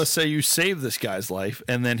Let's say you save this guy's life,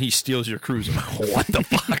 and then he steals your cruiser. What the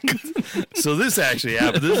fuck? So this actually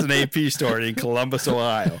happened. This is an AP story in Columbus,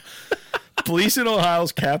 Ohio. Police in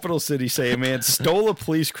Ohio's capital city say a man stole a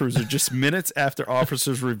police cruiser just minutes after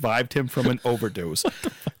officers revived him from an overdose.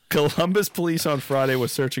 Columbus police on Friday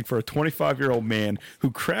was searching for a 25-year-old man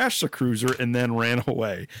who crashed the cruiser and then ran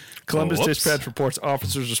away. Columbus Dispatch reports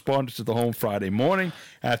officers responded to the home Friday morning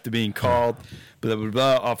after being called. Blah, blah,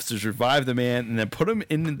 blah. Officers revived the man and then put him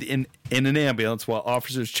in an ambulance while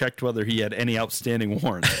officers checked whether he had any outstanding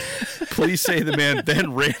warrants. Police say the man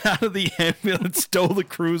then ran out of the ambulance, stole the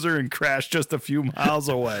cruiser, and crashed just a few miles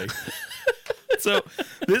away. So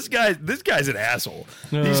this guy's an asshole.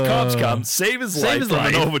 These cops come, save his life from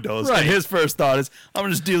an overdose, and his first thought is, "I'm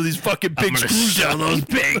gonna steal these fucking pigs. Sell those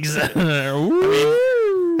pigs."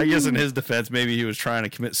 I guess in his defense, maybe he was trying to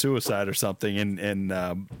commit suicide or something, and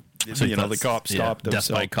So the cop stopped him.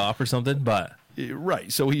 Death by cop or something, but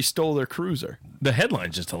right. So he stole their cruiser. the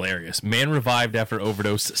headline's just hilarious. Man revived after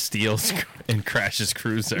overdose, steals and crashes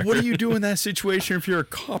cruiser. What do you do in that situation if you're a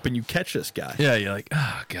cop and you catch this guy? Yeah, you're like,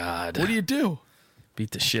 oh god. What do you do?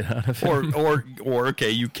 Beat the shit out of him. Or okay,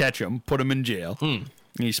 you catch him, put him in jail. And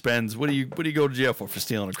he spends what do you go to jail for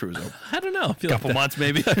stealing a cruiser? I don't know. I feel Couple months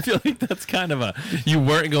maybe. I feel like that's kind of a you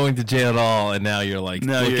weren't going to jail at all, and now you're like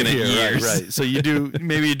looking at years. Right. So you do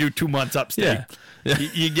 2 months upstate. Yeah.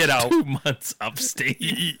 You get out. 2 months upstate.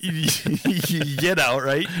 You get out,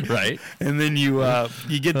 right? Right. And then you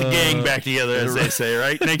get the gang back together, as they say,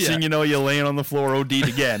 right? Next thing you know, you're laying on the floor OD'd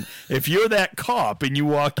again. If you're that cop and you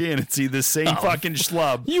walk in and see the same fucking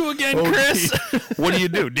schlub. You again, OD, Chris? What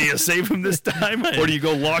do? Do you save him this time? Or do you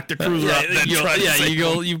go lock the cruiser up and then try to save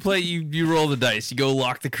him? You roll the dice. You go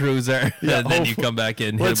lock the cruiser, and then you come back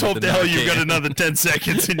in. Let's hope the hell you've got another 10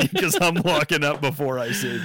 seconds in you because I'm locking up before I save